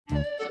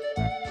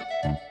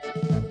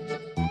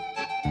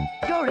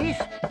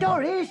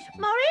Doris!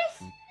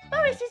 Morris?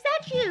 Morris, is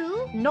that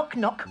you? Knock,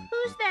 knock.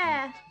 Who's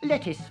there?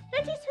 Lettuce.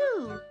 Lettuce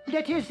who?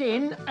 Lettuce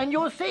in and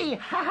you'll see.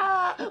 Ha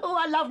ha! Oh,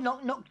 I love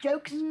knock, knock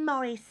jokes.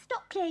 Morris,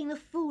 stop playing the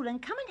fool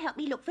and come and help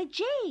me look for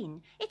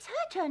Jane. It's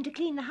her turn to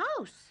clean the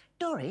house.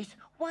 Doris,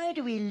 why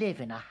do we live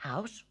in a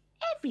house?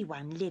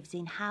 Everyone lives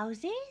in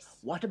houses.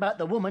 What about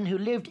the woman who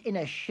lived in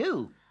a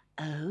shoe?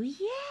 Oh,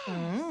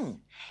 yes.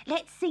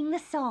 Let's sing the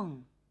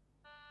song.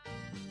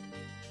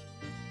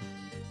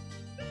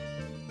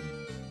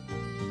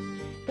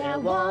 There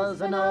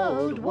was an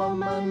old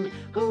woman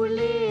who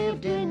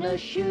lived in a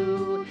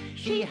shoe.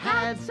 She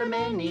had so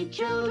many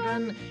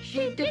children,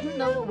 she didn't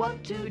know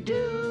what to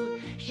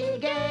do. She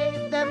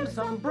gave them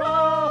some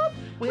broth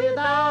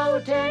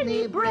without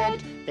any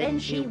bread. Then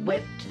she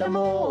whipped them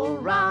all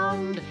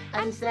round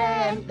and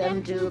sent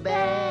them to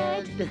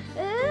bed.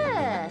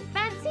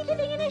 Fancy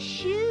living in a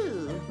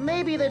shoe.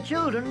 Maybe the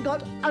children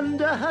got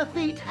under her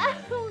feet.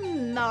 Oh,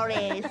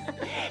 Morris.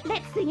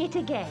 Let's sing it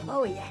again.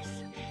 Oh, yes.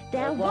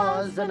 There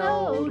was an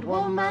old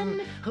woman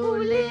who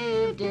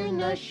lived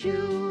in a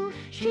shoe.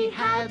 She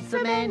had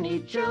so many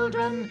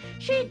children,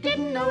 she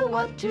didn't know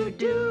what to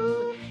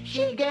do.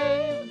 She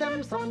gave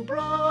them some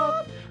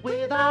broth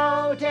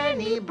without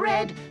any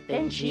bread.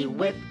 Then she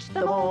whipped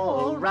them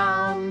all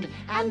round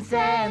and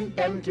sent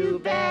them to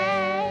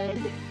bed.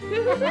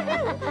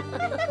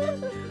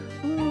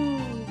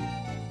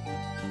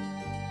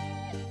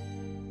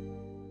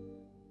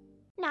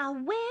 Now,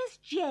 where's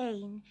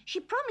Jane? She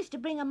promised to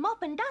bring a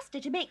mop and duster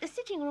to make the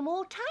sitting room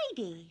all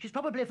tidy. She's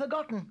probably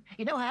forgotten.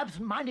 You know how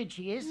absent-minded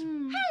she is.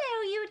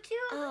 Hello, you two.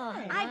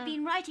 Oh, I've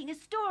been writing a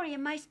story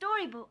in my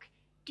storybook.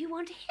 Do you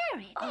want to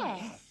hear it? Oh,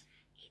 yes.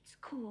 It's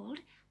called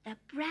The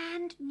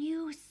Brand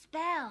New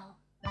Spell.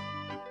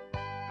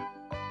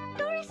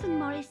 Doris and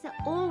Morris are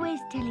always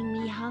telling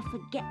me how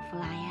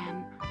forgetful I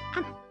am.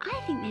 And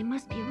I think they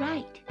must be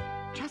right.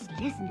 Just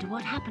listen to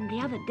what happened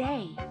the other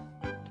day.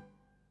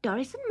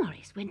 Doris and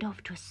Morris went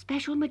off to a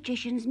special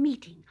magician's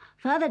meeting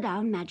further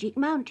down Magic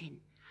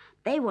Mountain.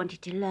 They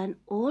wanted to learn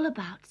all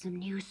about some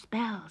new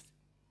spells.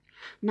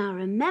 Now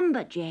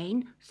remember,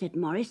 Jane, said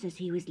Morris as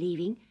he was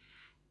leaving,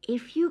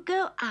 if you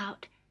go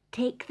out,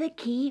 take the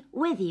key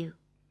with you.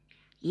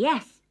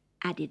 Yes,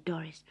 added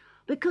Doris,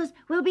 because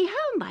we'll be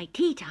home by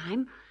tea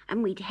time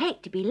and we'd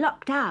hate to be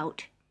locked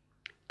out.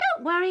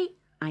 Don't worry,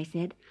 I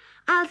said.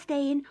 I'll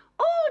stay in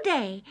all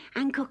day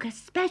and cook a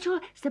special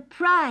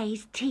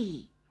surprise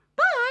tea.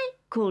 Bye,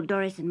 called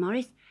Doris and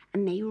Morris,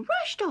 and they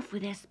rushed off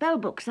with their spell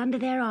books under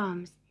their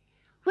arms.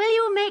 Will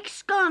you make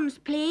scones,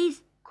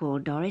 please?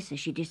 Called Doris as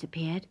she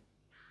disappeared.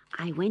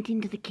 I went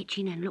into the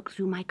kitchen and looked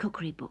through my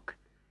cookery book.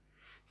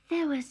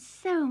 There were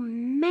so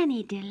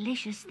many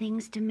delicious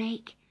things to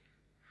make.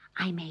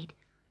 I made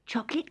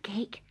chocolate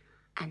cake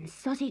and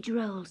sausage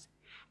rolls,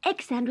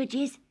 egg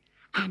sandwiches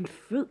and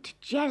fruit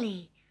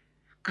jelly.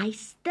 I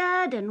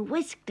stirred and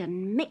whisked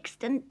and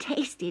mixed and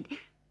tasted.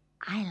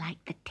 I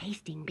liked the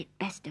tasting bit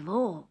best of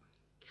all.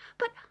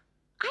 But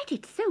I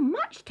did so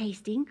much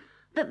tasting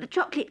that the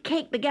chocolate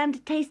cake began to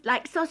taste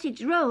like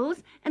sausage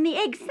rolls and the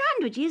egg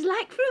sandwiches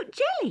like fruit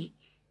jelly.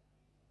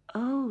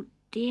 Oh,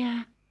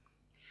 dear.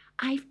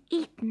 I've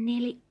eaten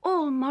nearly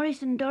all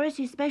Morris and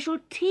Doris's special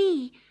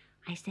tea,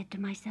 I said to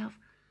myself.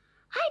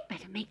 I'd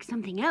better make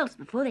something else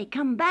before they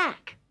come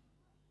back.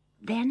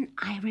 Then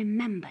I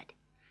remembered.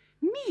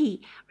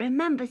 Me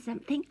remember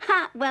something?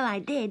 Ha! Well, I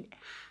did.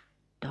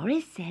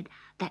 Doris said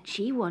that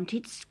she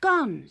wanted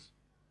scones.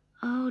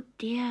 Oh,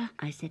 dear,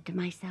 I said to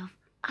myself.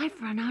 I've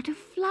run out of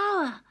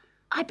flour.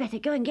 I better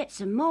go and get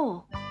some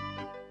more.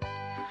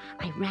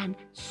 I ran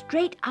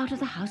straight out of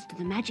the house to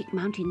the Magic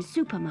Mountain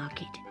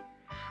supermarket.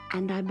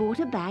 And I bought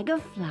a bag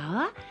of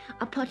flour,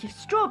 a pot of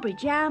strawberry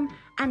jam,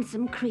 and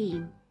some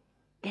cream.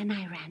 Then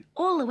I ran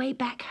all the way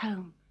back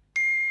home.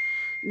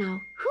 Now,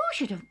 who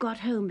should have got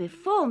home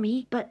before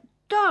me but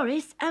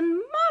Doris and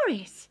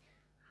Morris?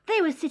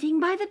 They were sitting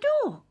by the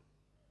door.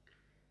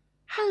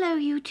 Hello,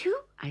 you two,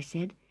 I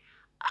said.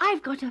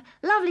 I've got a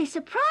lovely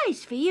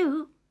surprise for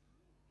you.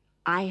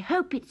 I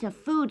hope it's a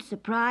food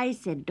surprise,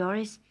 said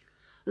Doris.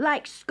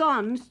 Like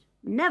scones.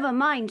 Never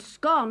mind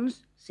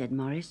scones, said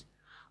Morris.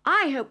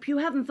 I hope you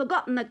haven't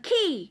forgotten the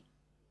key.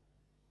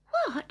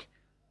 What?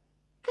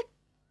 The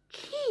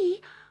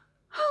key?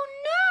 Oh,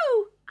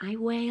 no, I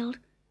wailed.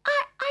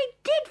 I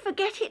did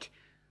forget it.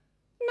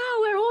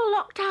 Now we're all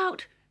locked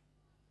out.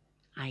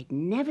 I'd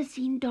never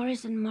seen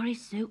Doris and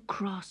Morris so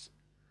cross.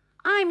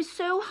 I'm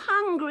so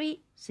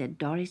hungry, said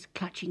Doris,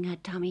 clutching her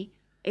tummy.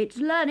 It's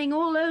learning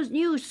all those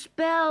new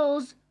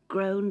spells,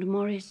 groaned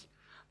Morris.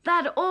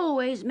 That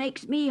always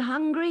makes me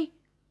hungry.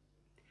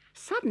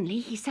 Suddenly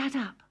he sat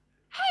up.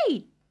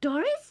 Hey,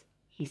 Doris,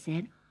 he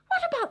said,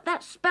 what about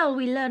that spell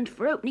we learned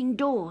for opening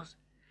doors?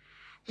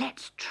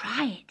 Let's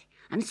try it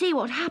and see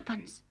what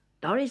happens.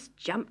 Doris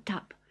jumped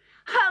up.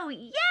 Oh,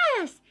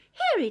 yes,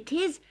 here it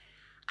is.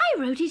 I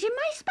wrote it in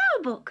my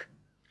spell book.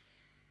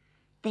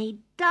 They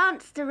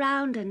danced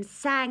around and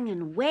sang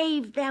and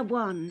waved their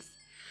wands.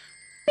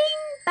 Bing,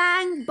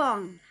 bang,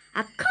 bong,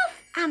 a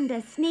cough and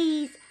a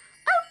sneeze.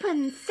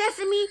 Open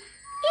sesame,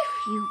 if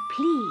you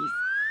please.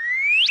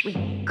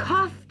 We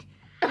coughed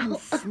and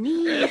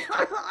sneezed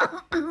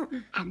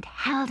and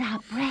held our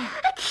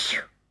breath.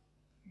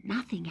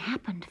 Nothing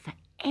happened for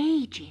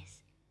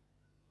ages.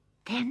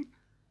 Then,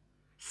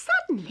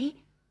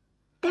 suddenly,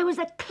 there was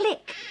a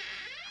click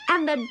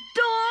and the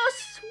door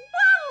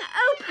swung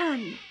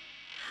open.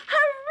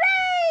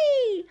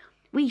 Hooray!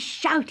 We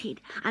shouted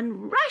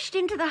and rushed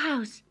into the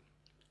house.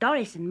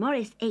 Doris and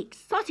Morris ate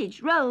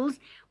sausage rolls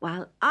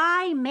while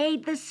I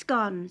made the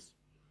scones.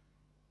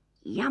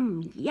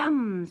 Yum,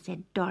 yum,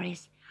 said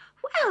Doris.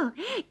 Well,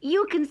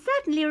 you can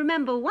certainly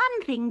remember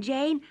one thing,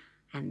 Jane,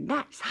 and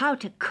that's how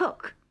to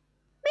cook.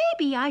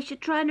 Maybe I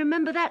should try and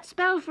remember that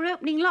spell for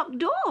opening locked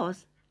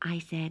doors, I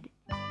said.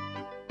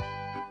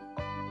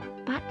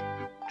 But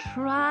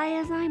try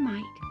as I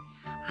might,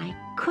 I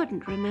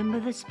couldn't remember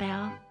the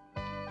spell.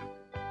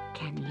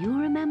 Can you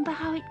remember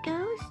how it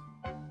goes?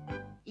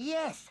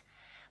 Yes.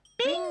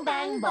 Bing,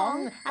 bang,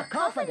 bong, a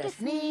cough and a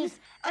sneeze.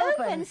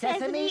 Open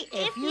sesame,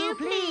 if you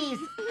please.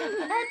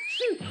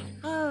 Achoo!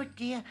 Oh,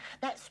 dear,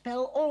 that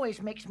spell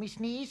always makes me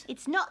sneeze.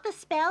 It's not the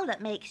spell that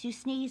makes you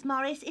sneeze,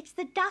 Morris. It's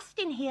the dust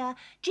in here.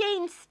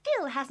 Jane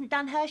still hasn't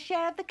done her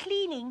share of the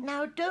cleaning.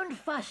 Now, don't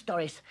fuss,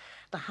 Doris.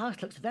 The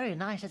house looks very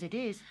nice as it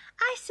is.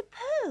 I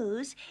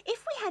suppose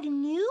if we had a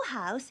new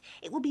house,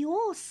 it would be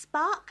all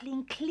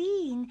sparkling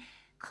clean.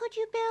 Could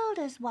you build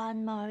us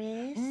one,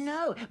 Morris?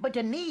 No, but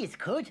Denise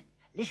could.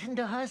 Listen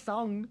to her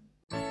song.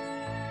 I'm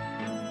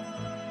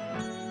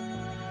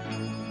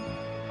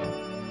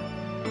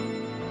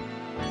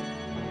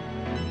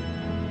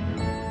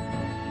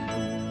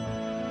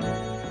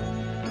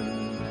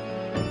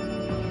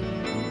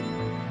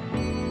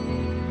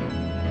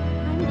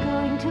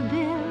going to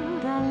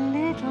build a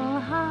little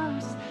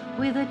house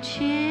with a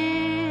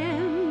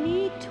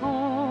chimney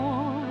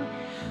tall,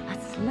 a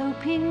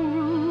sloping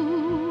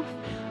roof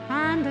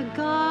and a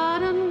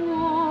garden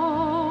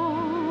wall.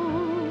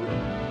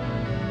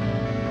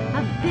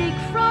 A big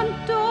front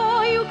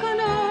door you can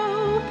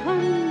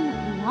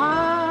open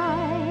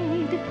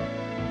wide.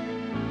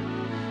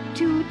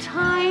 Two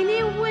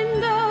tiny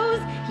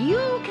windows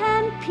you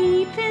can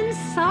peep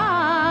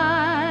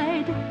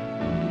inside.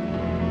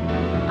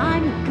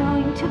 I'm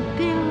going to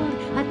build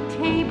a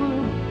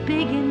table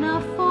big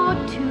enough for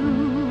two.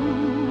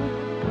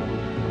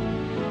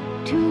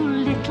 Two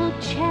little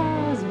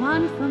chairs,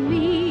 one for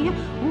me,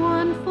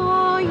 one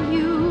for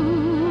you.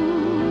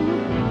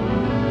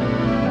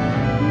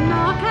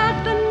 Knock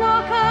at the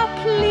knocker,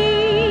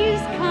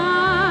 please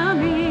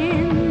come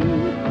in.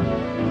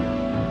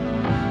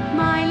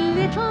 My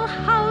little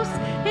house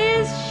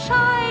is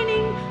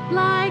shining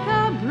like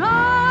a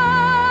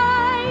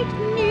bright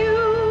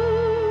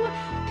new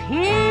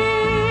pin.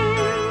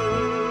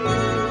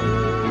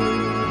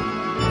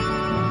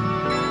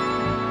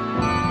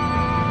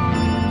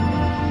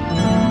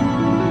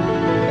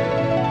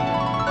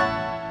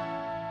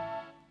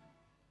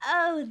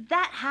 Oh,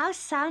 that house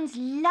sounds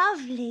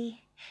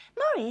lovely.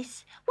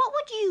 Morris, what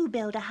would you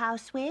build a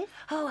house with?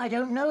 Oh, I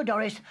don't know,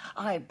 Doris.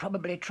 I'd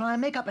probably try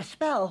and make up a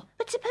spell.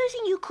 But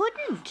supposing you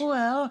couldn't?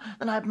 Well,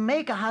 then I'd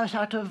make a house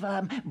out of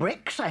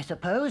bricks, I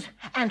suppose,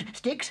 and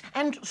sticks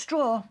and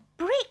straw.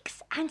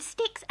 Bricks and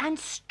sticks and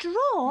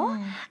straw?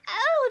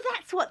 Oh,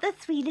 that's what the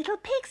three little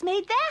pigs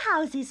made their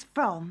houses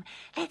from.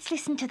 Let's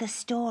listen to the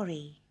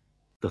story.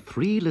 The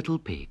Three Little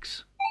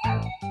Pigs.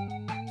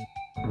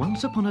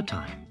 Once upon a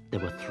time, there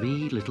were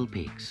 3 little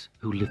pigs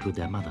who lived with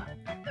their mother.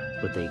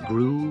 But they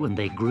grew and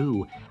they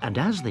grew, and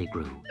as they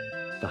grew,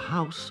 the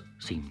house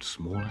seemed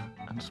smaller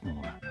and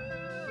smaller.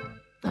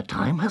 The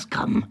time has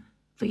come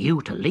for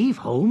you to leave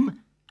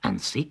home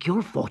and seek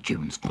your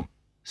fortunes,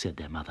 said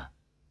their mother.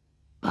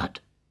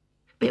 But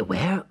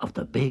beware of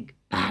the big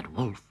bad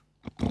wolf.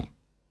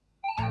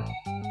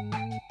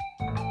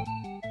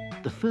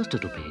 The first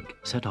little pig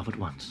set off at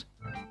once.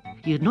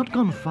 He had not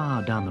gone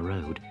far down the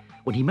road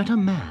when he met a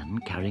man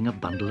carrying a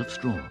bundle of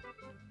straw.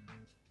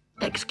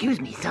 Excuse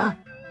me, sir.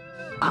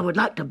 I would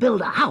like to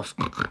build a house,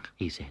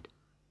 he said.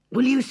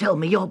 Will you sell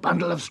me your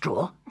bundle of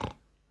straw?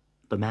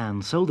 The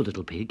man sold the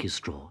little pig his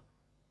straw,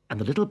 and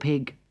the little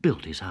pig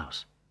built his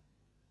house.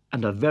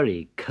 And a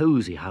very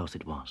cosy house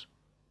it was.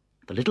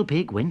 The little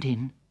pig went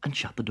in and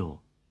shut the door.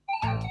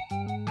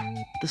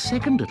 The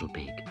second little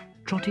pig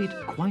trotted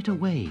quite a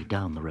way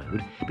down the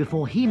road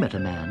before he met a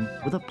man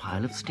with a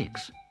pile of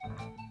sticks.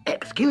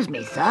 Excuse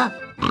me, sir.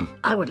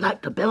 I would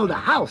like to build a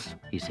house,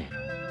 he said.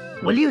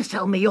 Will you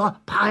sell me your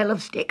pile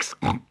of sticks?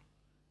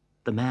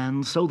 The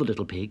man sold the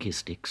little pig his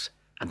sticks,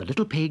 and the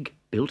little pig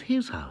built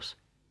his house,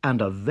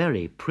 and a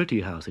very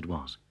pretty house it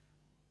was.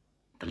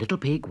 The little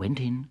pig went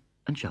in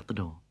and shut the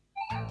door.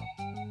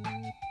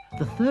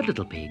 The third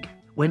little pig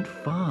went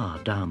far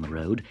down the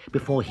road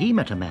before he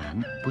met a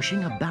man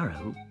pushing a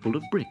barrow full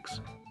of bricks.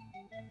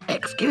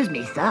 Excuse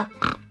me, sir.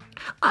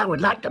 I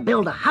would like to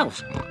build a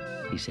house,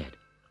 he said.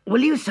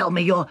 Will you sell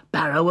me your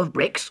barrow of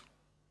bricks?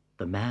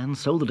 The man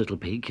sold the little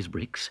pig his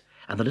bricks,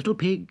 and the little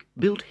pig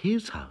built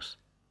his house,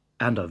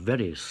 and a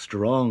very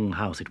strong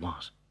house it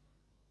was.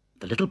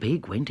 The little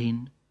pig went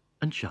in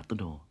and shut the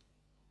door.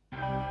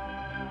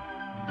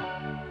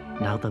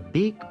 Now the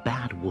big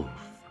bad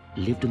wolf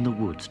lived in the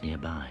woods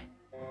nearby,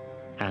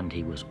 and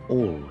he was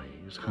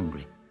always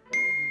hungry.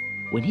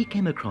 When he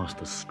came across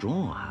the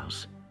straw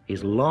house,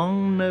 his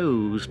long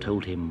nose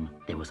told him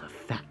there was a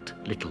fat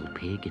little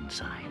pig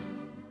inside.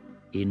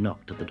 He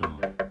knocked at the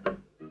door.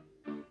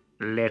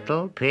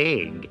 Little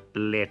pig,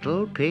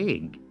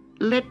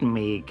 let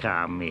me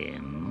come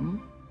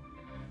in.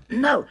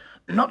 No,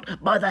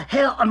 not by the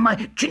hair on my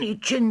chinny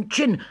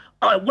chin.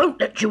 I won't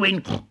let you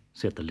in,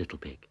 said the little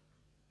pig.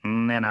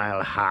 Then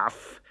I'll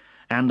huff,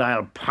 and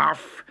I'll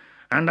puff,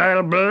 and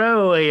I'll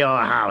blow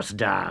your house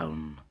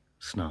down,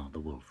 snarled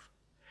the wolf.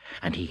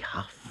 And he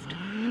huffed,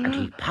 and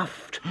he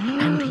puffed,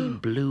 and he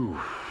blew.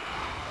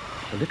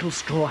 The little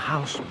straw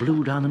house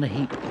blew down in a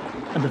heap,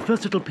 and the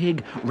first little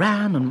pig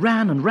ran and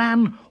ran and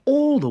ran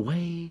all the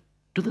way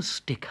to the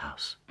stick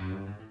house.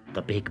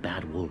 The big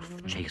bad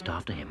wolf chased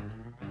after him.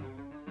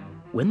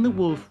 When the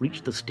wolf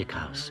reached the stick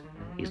house,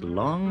 his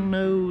long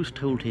nose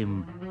told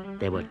him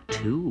there were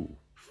 2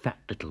 fat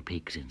little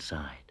pigs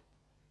inside.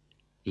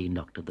 He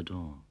knocked at the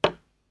door.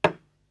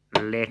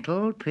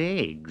 Little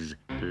pigs,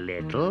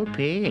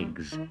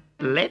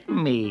 let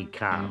me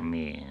come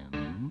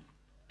in.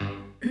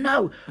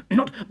 No,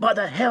 not by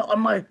the hair on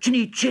my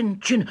chinny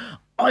chin.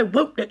 I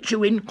won't let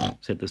you in,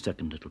 said the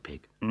second little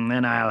pig.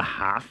 Then I'll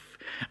huff,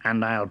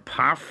 and I'll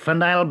puff,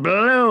 and I'll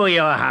blow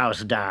your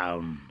house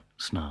down,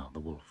 snarled the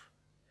wolf.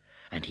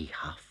 And he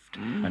huffed,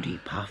 and he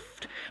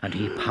puffed, and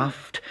he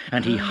puffed,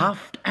 and he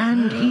huffed,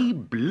 and he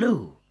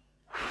blew.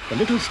 The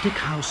little stick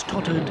house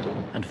tottered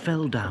and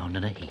fell down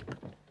in a heap.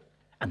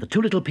 And the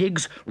 2 little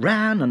pigs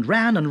ran and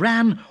ran and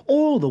ran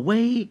all the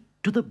way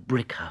to the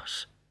brick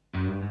house.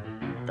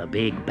 The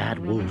big bad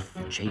wolf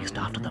chased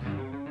after them.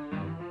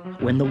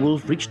 When the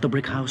wolf reached the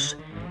brick house,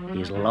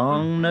 his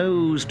long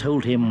nose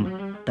told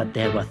him that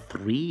there were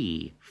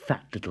 3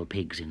 fat little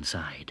pigs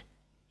inside.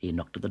 He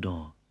knocked at the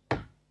door.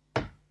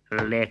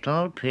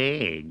 Little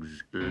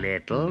pigs,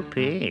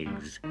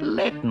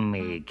 let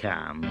me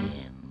come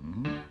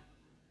in.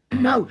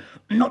 No,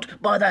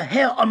 not by the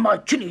hair on my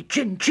chinny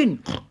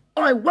chin.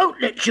 I won't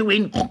let you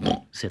in,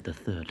 said the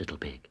third little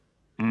pig.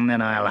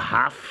 Then I'll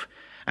huff,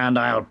 and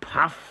I'll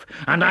puff,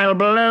 and I'll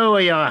blow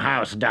your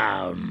house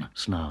down,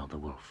 snarled the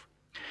wolf.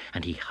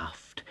 And he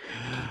huffed,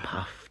 and he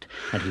puffed,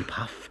 and he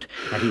puffed,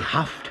 and he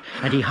huffed,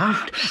 and he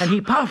huffed, and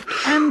he puffed,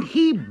 and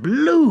he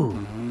blew.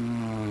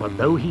 But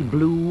though he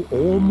blew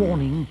all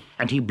morning,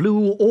 and he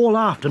blew all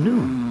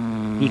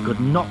afternoon, he could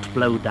not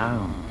blow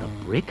down the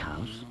brick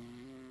house.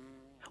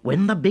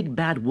 When the big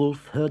bad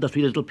wolf heard the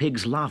 3 little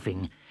pigs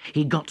laughing,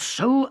 he got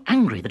so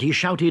angry that he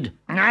shouted,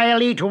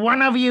 I'll eat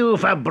one of you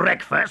for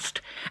breakfast,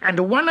 and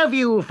one of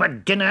you for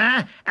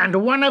dinner,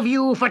 and one of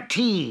you for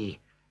tea.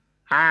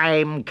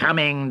 I'm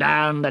coming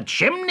down the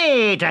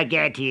chimney to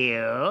get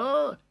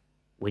you.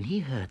 When he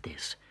heard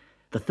this,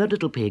 the third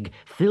little pig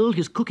filled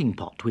his cooking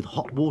pot with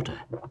hot water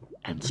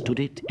and stood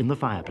it in the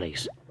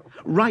fireplace,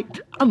 right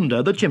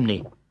under the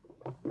chimney.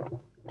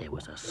 There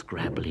was a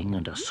scrabbling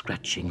and a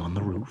scratching on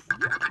the roof.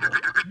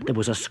 There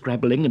was a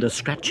scrabbling and a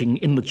scratching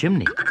in the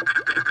chimney.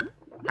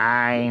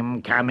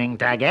 I'm coming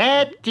to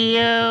get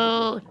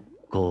you,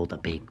 called the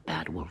big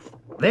bad wolf.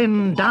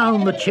 Then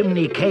down the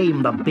chimney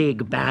came the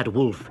big bad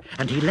wolf,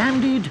 and he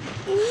landed,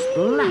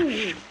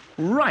 splash,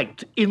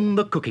 right in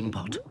the cooking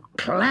pot.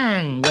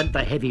 Clang went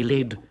the heavy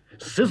lid,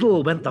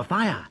 sizzle went the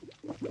fire,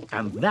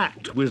 and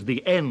that was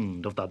the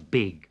end of the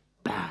big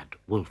bad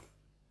wolf.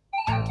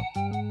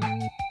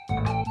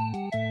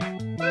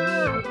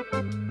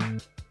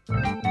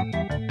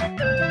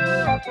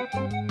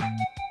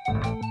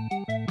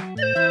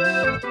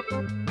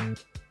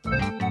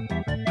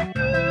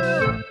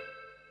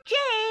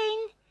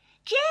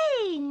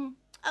 Jane!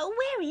 Oh,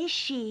 where is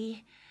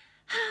she?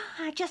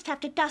 I just have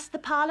to dust the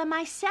parlour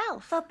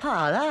myself. The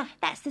parlour?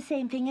 That's the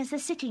same thing as the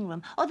sitting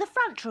room or the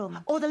front room.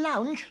 Or the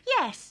lounge?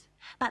 Yes,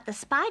 but the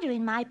spider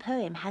in my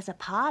poem has a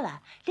parlour.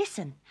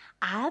 Listen,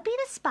 I'll be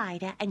the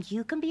spider and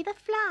you can be the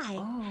fly.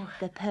 Oh.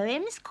 The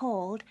poem's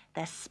called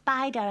The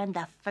Spider and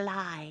the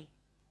Fly.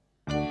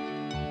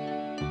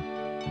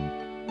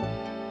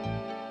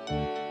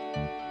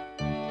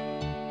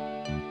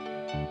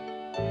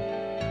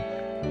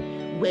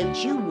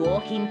 Won't you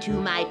walk into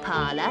my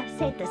parlour,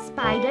 said the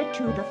spider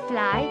to the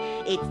fly.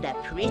 It's the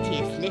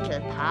prettiest little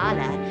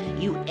parlour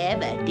you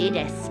ever did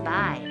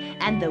espy.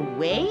 And the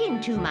way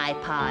into my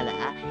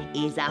parlour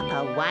is up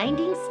a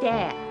winding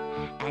stair.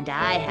 And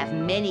I have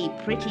many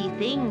pretty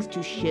things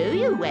to show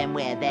you when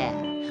we're there.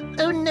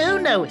 Oh,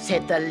 no,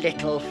 said the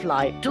little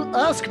fly. To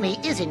ask me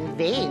is in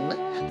vain,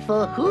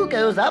 for who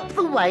goes up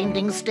the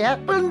winding stair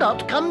will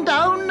not come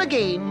down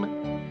again.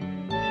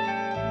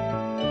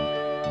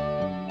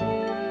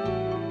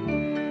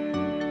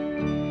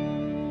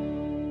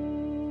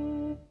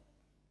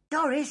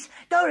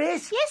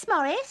 Doris! Yes,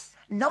 Morris?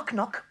 Knock,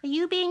 knock. Are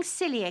you being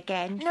silly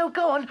again? No,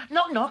 go on.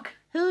 Knock, knock.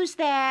 Who's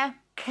there?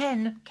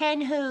 Ken.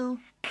 Ken who?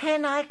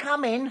 Can I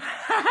come in?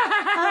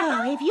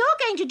 Oh, if you're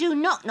going to do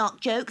knock-knock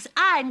jokes,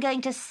 I'm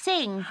going to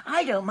sing.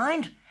 I don't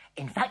mind.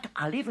 In fact,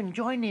 I'll even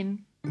join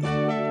in.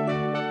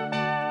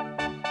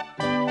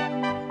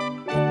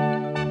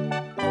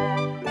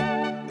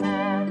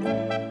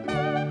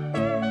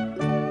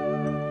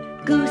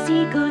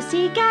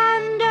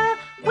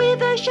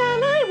 Whither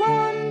shall I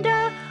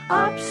wander?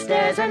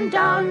 Upstairs and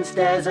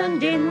downstairs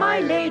and in my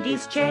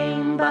lady's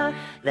chamber.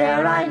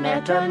 There I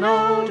met an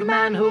old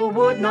man who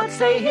would not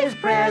say his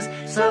prayers,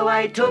 so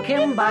I took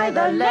him by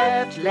the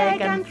left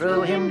leg and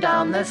threw him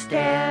down the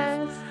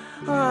stairs.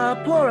 Ah,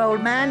 poor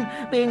old man,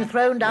 being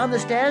thrown down the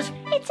stairs.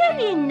 It's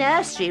only a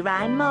nursery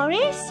rhyme,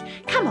 Maurice.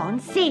 Come on,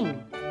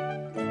 sing.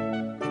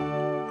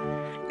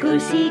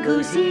 Goosey,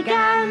 goosey,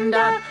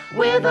 gander,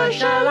 whither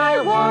shall I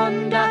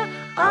wander?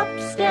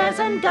 Upstairs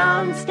and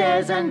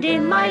downstairs and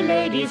in my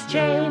lady's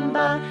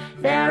chamber.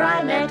 There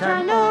I met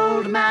an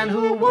old man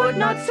who would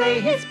not say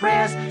his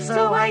prayers,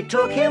 so I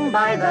took him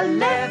by the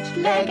left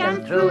leg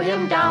and threw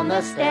him down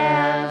the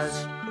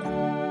stairs.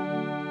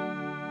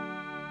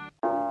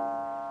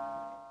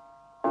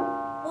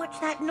 What's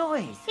that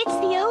noise? It's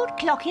the old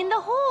clock in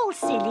the hall,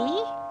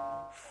 silly.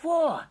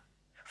 4.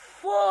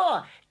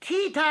 4.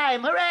 Tea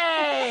time,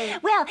 hooray!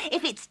 Well,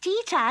 if it's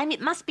tea time,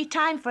 it must be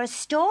time for a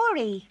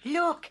story.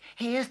 Look,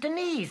 here's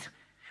Denise.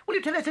 Will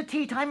you tell us a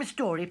tea time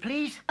story,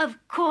 please? Of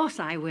course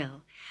I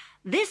will.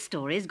 This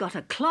story's got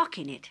a clock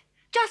in it,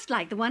 just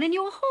like the one in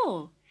your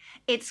hall.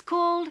 It's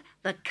called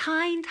The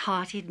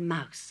Kind-Hearted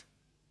Mouse.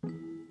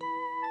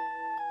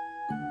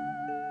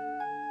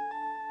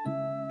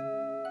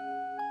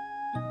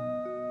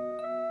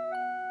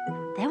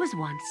 There was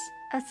once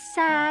a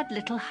sad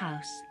little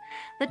house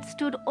that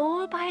stood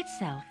all by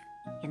itself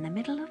in the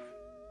middle of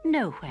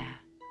nowhere.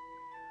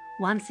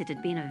 Once it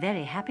had been a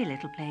very happy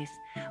little place,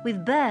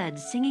 with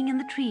birds singing in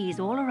the trees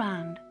all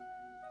around.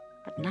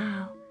 But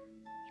now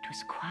it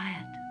was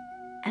quiet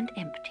and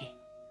empty.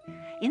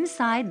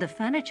 Inside, the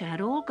furniture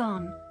had all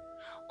gone,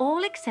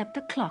 all except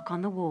a clock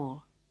on the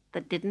wall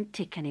that didn't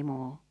tick any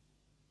more,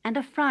 and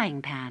a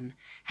frying pan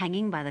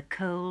hanging by the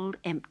cold,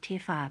 empty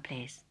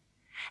fireplace,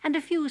 and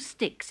a few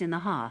sticks in the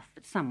hearth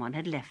that someone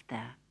had left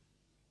there.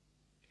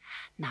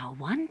 Now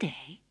one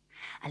day,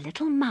 a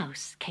little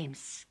mouse came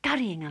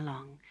scurrying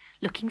along,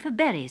 looking for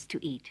berries to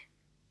eat.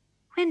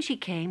 When she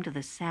came to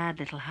the sad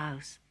little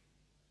house,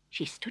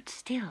 she stood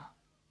still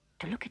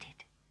to look at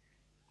it.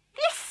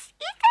 This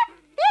is a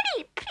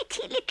very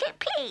pretty little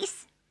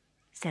place,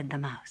 said the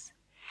mouse.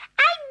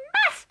 I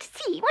must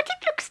see what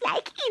it looks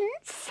like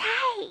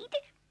inside.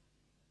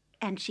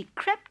 And she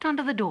crept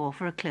under the door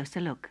for a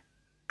closer look.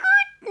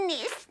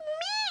 Goodness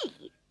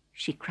me,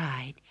 she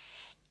cried.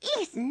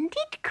 Isn't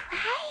it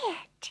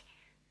quiet?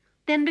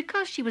 Then,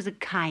 because she was a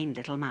kind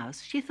little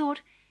mouse, she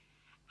thought,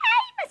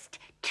 I must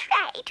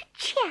try to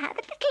cheer the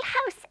little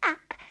house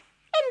up,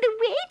 and the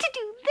way to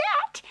do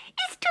that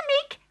is to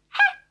make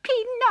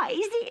happy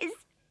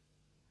noises.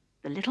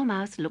 The little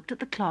mouse looked at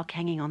the clock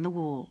hanging on the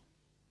wall.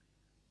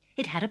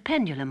 It had a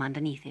pendulum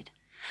underneath it,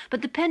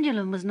 but the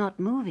pendulum was not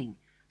moving,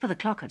 for the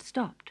clock had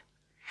stopped.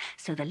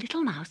 So the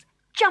little mouse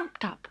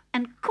jumped up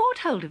and caught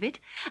hold of it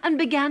and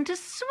began to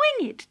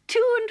swing it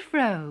to and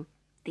fro.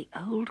 The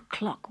old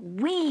clock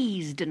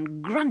wheezed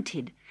and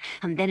grunted,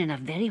 and then in a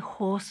very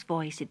hoarse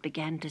voice it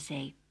began to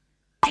say,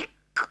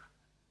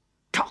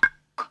 tick-tock,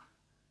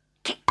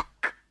 tick.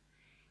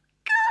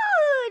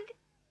 Good,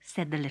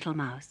 said the little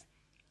mouse.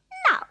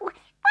 Now, what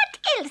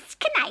else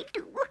can I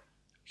do?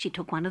 She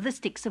took one of the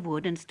sticks of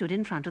wood and stood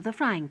in front of the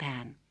frying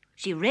pan.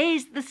 She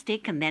raised the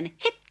stick and then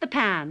hit the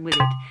pan with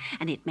it,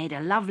 and it made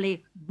a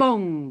lovely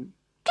bong.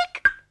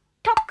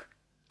 Tick-tock,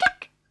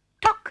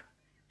 tick-tock,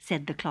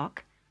 said the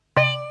clock.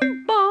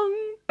 Bing,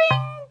 bong,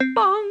 bing,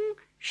 bong,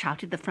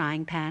 shouted the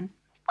frying pan.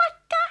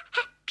 What a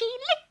happy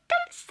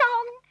little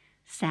song,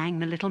 sang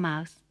the little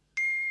mouse.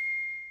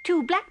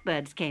 2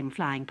 blackbirds came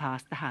flying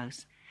past the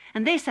house,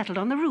 and they settled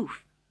on the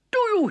roof. Do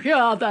you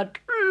hear that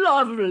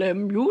lovely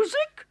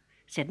music?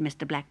 said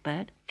Mr.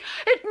 Blackbird.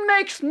 It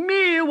makes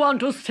me want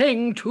to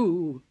sing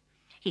too.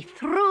 He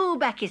threw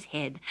back his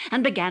head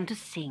and began to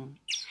sing,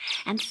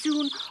 and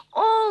soon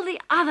all the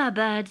other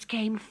birds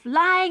came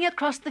flying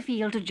across the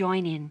field to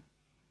join in.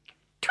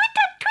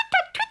 Twitter,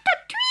 twitter, twitter,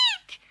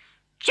 tweet!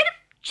 Chirrup,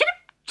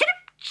 chirrup,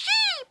 chirrup,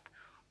 cheep!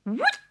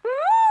 Whit,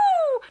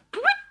 woo!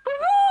 Twit,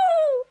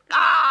 woo!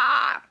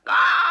 Ah,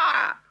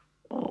 ah!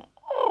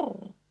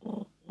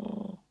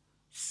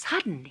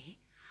 Suddenly,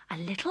 a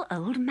little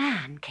old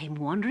man came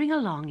wandering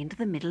along into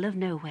the middle of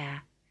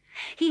nowhere.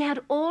 He had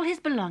all his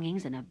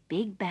belongings in a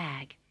big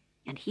bag,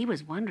 and he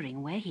was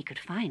wondering where he could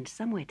find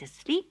somewhere to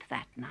sleep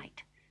that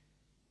night.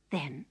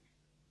 Then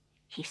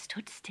he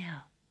stood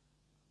still.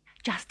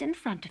 Just in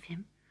front of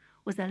him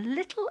was a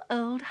little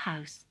old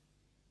house,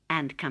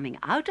 and coming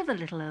out of the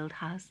little old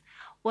house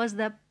was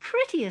the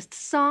prettiest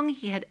song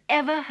he had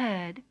ever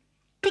heard.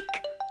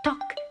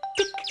 Tick-tock,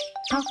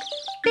 tick-tock,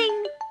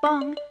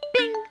 bing-bong,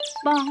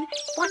 bing-bong,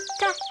 what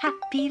a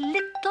happy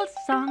little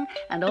song,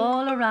 and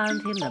all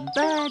around him the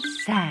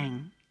birds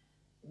sang.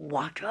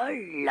 What a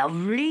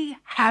lovely,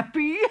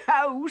 happy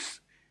house,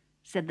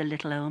 said the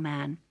little old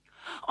man.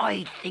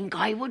 I think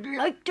I would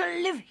like to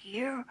live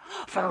here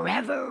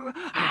forever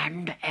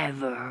and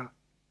ever.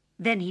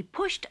 Then he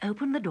pushed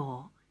open the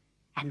door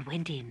and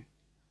went in.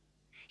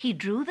 He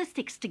drew the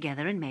sticks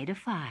together and made a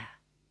fire.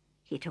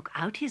 He took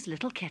out his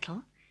little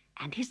kettle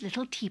and his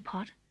little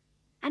teapot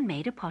and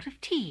made a pot of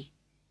tea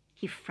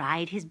He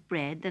fried his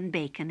bread and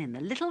bacon in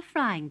the little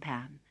frying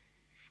pan,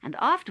 and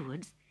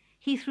afterwards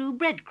he threw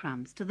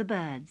breadcrumbs to the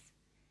birds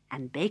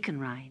and bacon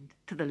rind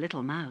to the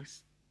little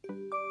mouse.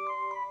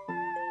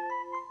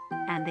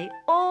 And they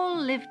all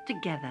lived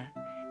together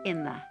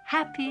in the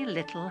happy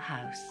little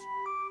house.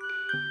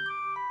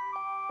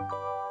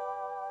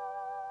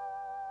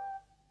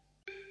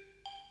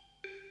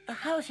 The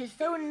house is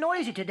so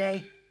noisy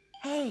today.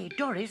 Hey,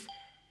 Doris,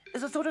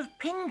 there's a sort of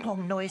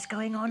ping-pong noise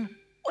going on.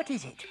 What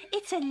is it?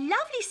 It's a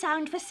lovely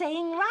sound for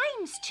saying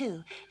rhymes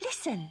to.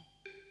 Listen.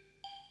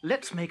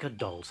 Let's make a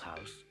doll's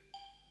house.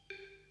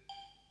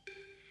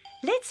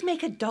 Let's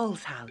make a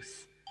doll's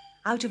house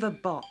out of a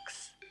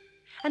box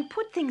and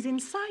put things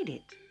inside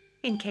it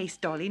in case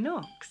Dolly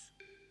knocks.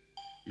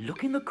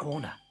 Look in the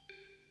corner.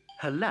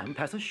 Her lamp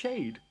has a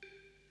shade.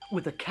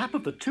 With the cap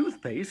of the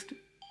toothpaste,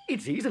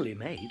 it's easily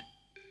made.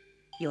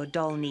 Your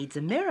doll needs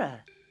a mirror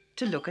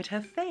to look at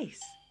her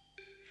face.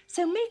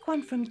 So make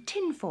one from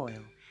tin foil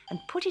and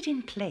put it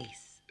in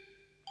place.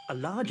 A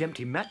large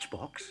empty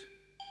matchbox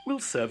will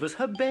serve as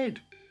her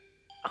bed.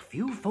 A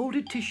few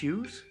folded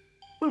tissues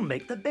will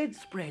make the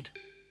bedspread.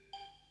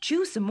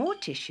 Choose some more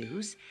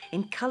tissues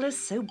in colours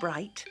so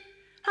bright.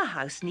 Her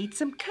house needs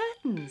some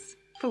curtains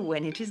for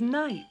when it is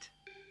night.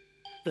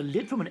 The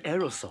lid from an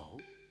aerosol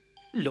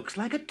looks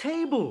like a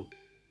table.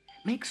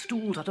 Make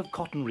stools out of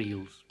cotton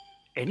reels.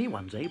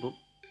 Anyone's able.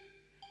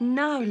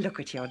 Now look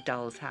at your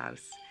doll's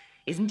house.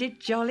 Isn't it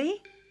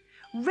jolly?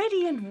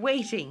 Ready and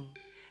waiting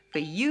for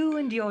you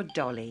and your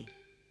dolly.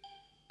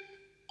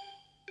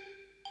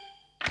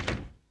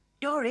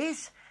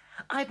 Doris,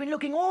 I've been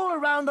looking all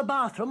around the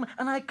bathroom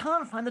and I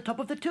can't find the top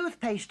of the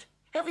toothpaste.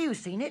 Have you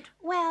seen it?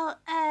 Well,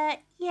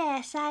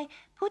 yes, I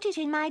put it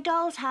in my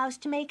doll's house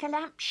to make a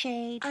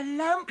lampshade. A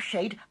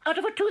lampshade out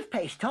of a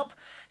toothpaste top?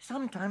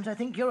 Sometimes I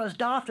think you're as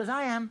daft as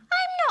I am.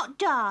 I'm not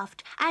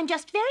daft. I'm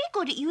just very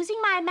good at using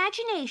my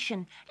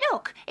imagination.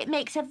 Look, it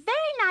makes a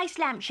very nice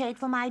lampshade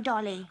for my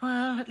dolly.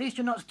 Well, at least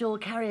you're not still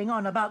carrying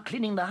on about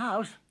cleaning the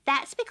house.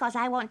 That's because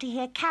I want to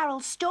hear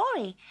Carol's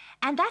story.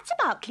 And that's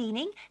about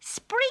cleaning,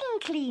 spring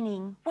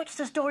cleaning. What's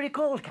the story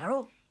called,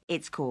 Carol?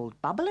 It's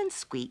called Bubble and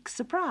Squeak's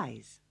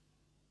Surprise.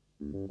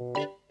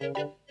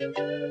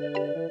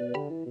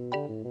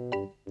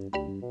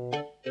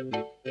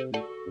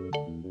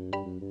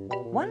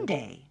 One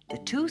day, the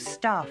two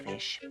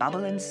starfish,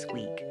 Bubble and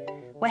Squeak,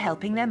 were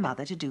helping their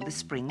mother to do the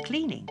spring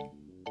cleaning.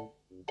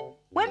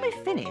 When we've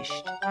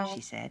finished,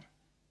 she said,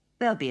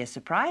 there'll be a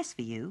surprise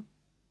for you.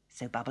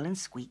 So Bubble and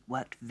Squeak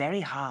worked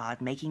very hard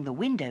making the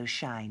windows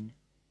shine.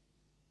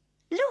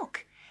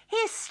 Look,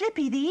 here's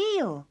Slippy the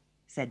eel,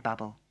 said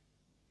Bubble.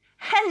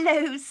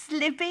 Hello,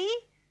 Slippy,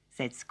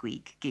 said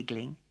Squeak,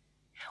 giggling.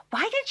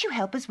 Why don't you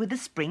help us with the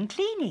spring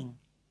cleaning?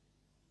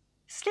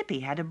 Slippy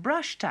had a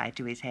brush tied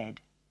to his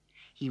head.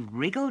 He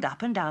wriggled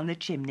up and down the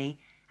chimney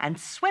and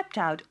swept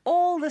out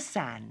all the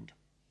sand.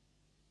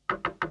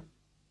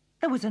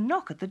 There was a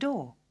knock at the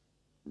door.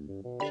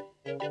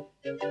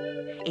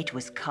 It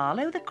was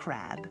Carlo the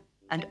crab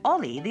and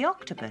Ollie the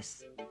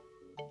octopus.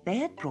 They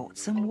had brought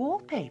some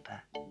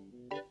wallpaper.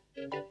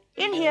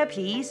 In here,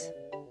 please,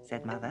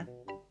 said Mother.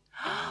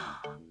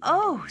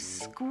 Oh,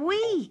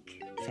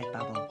 Squeak, said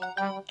Bubble.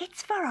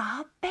 It's for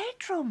our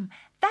bedroom.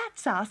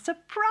 That's our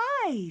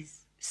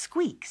surprise.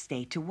 Squeak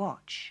stayed to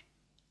watch.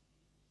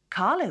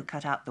 Carlo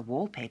cut out the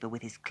wallpaper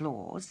with his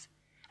claws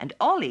and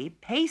Ollie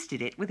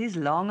pasted it with his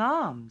long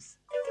arms.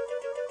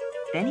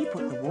 Then he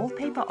put the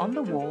wallpaper on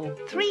the wall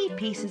 3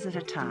 pieces at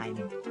a time.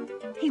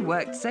 He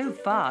worked so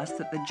fast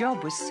that the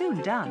job was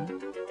soon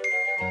done.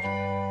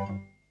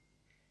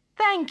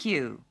 Thank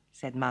you,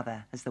 said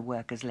Mother as the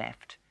workers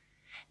left.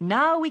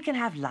 Now we can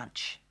have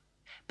lunch.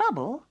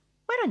 Bubble,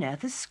 where on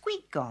earth has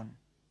Squeak gone?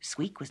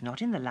 Squeak was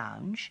not in the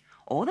lounge,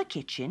 or the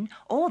kitchen,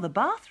 or the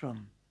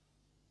bathroom.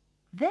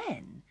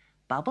 Then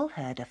Bubble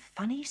heard a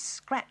funny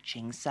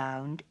scratching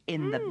sound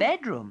in the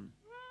bedroom.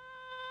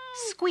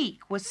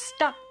 Squeak was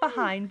stuck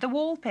behind the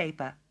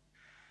wallpaper.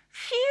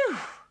 Phew,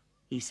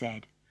 he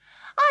said.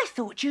 I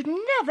thought you'd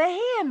never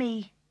hear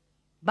me.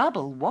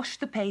 Bubble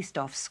washed the paste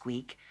off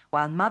Squeak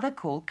while Mother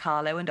called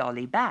Carlo and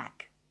Ollie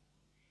back.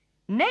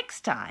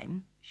 Next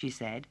time, she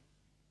said,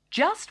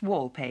 just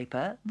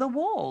wallpaper the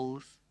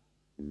walls.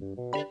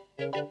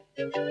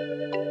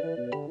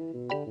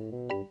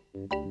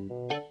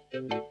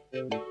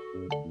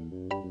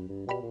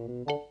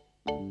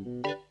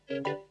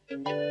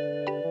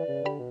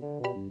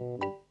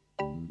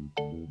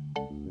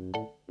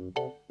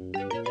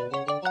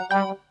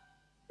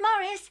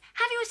 Morris,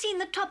 have you seen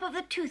the top of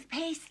the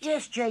toothpaste?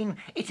 Yes, Jane.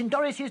 It's in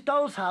Doris's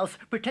doll's house,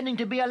 pretending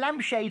to be a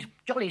lampshade.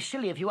 Jolly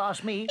silly, if you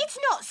ask me. It's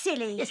not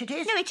silly. Yes, it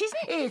is. No, it isn't.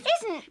 It is.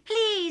 Isn't.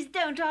 Please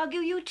don't argue,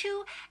 you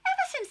two.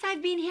 Ever since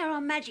I've been here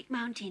on Magic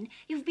Mountain,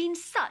 you've been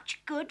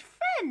such good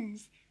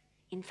friends.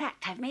 In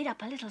fact, I've made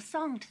up a little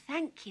song to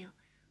thank you.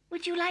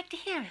 Would you like to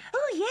hear it?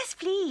 Oh, yes,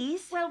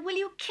 please. Well, will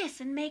you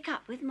kiss and make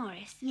up with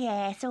Morris?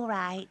 Yes, all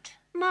right.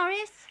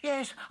 Morris?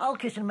 Yes, I'll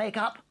kiss and make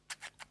up.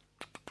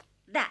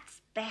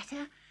 That's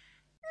better.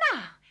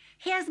 Now,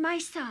 here's my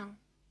song.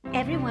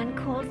 Everyone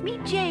calls me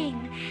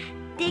Jane,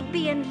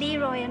 Digby and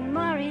Leroy and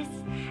Morris,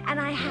 and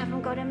I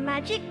haven't got a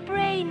magic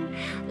brain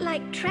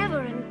like Trevor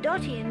and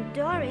Dotty and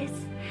Doris.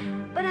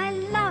 But I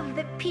love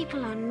the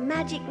people on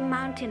Magic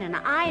Mountain, and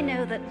I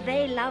know that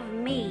they love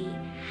me.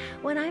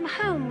 When I'm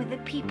home with the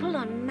people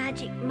on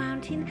Magic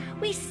Mountain,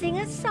 we sing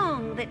a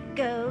song that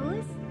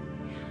goes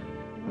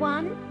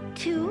 1,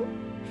 2,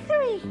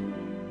 3.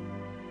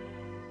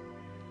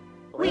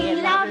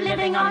 We love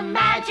living on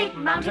Magic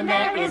Mountain.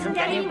 There isn't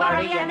any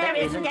worry and there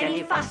isn't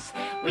any fuss.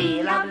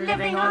 We love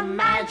living on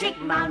Magic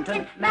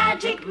Mountain.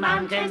 Magic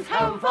Mountain's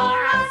home for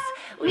us.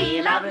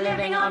 We love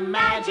living on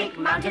Magic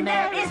Mountain.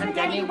 There isn't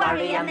any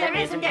worry and there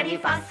isn't any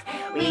fuss.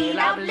 We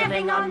love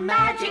living on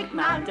Magic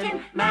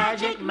Mountain.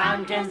 Magic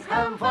Mountain's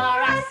home for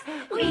us.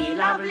 We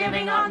love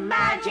living on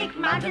Magic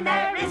Mountain.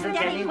 There isn't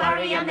any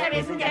worry and there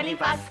isn't any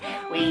fuss.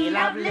 We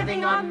love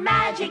living on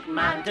Magic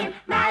Mountain.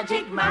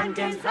 Magic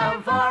Mountain's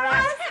home for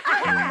us.